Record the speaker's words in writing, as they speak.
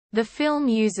The film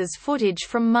uses footage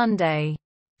from Monday,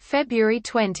 February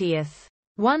 20,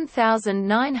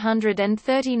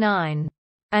 1939,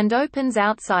 and opens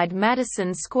outside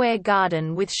Madison Square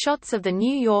Garden with shots of the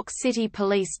New York City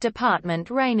Police Department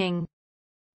raining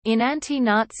in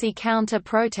anti-Nazi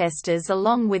counter-protesters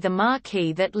along with a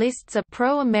marquee that lists a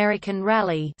pro-American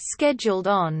rally scheduled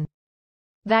on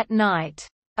that night.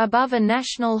 Above a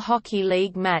National Hockey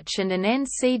League match and an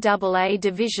NCAA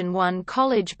Division I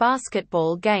college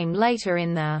basketball game later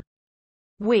in the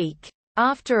week.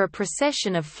 After a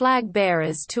procession of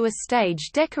flag-bearers to a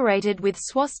stage decorated with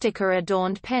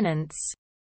swastika-adorned pennants,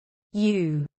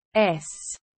 U.S.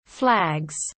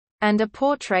 flags, and a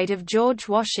portrait of George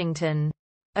Washington,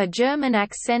 a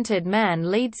German-accented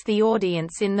man leads the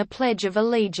audience in the Pledge of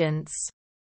Allegiance.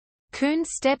 Kuhn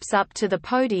steps up to the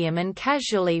podium and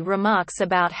casually remarks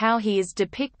about how he is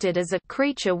depicted as a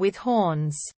creature with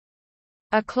horns,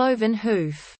 a cloven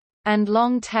hoof, and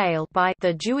long tail by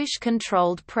the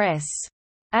Jewish-controlled press,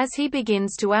 as he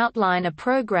begins to outline a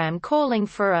program calling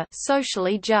for a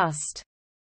socially just,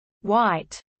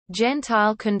 white,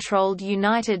 Gentile-controlled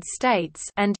United States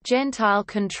and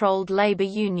Gentile-controlled labor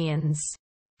unions,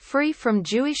 free from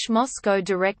Jewish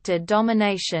Moscow-directed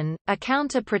domination. A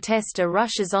counter-protester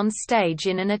rushes on stage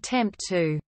in an attempt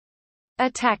to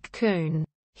attack Kuhn.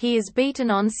 He is beaten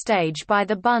on stage by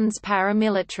the Bunds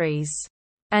paramilitaries,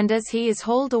 and as he is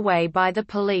hauled away by the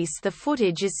police, the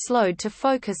footage is slowed to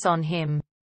focus on him.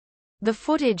 The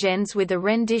footage ends with a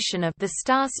rendition of the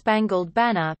Star-Spangled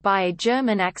Banner by a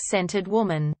German-accented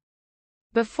woman,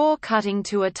 before cutting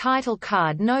to a title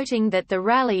card noting that the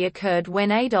rally occurred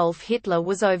when Adolf Hitler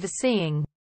was overseeing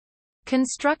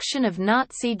construction of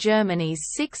Nazi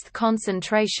Germany's 6th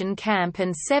concentration camp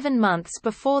and 7 months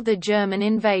before the German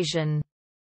invasion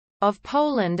of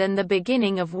Poland and the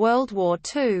beginning of World War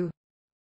II.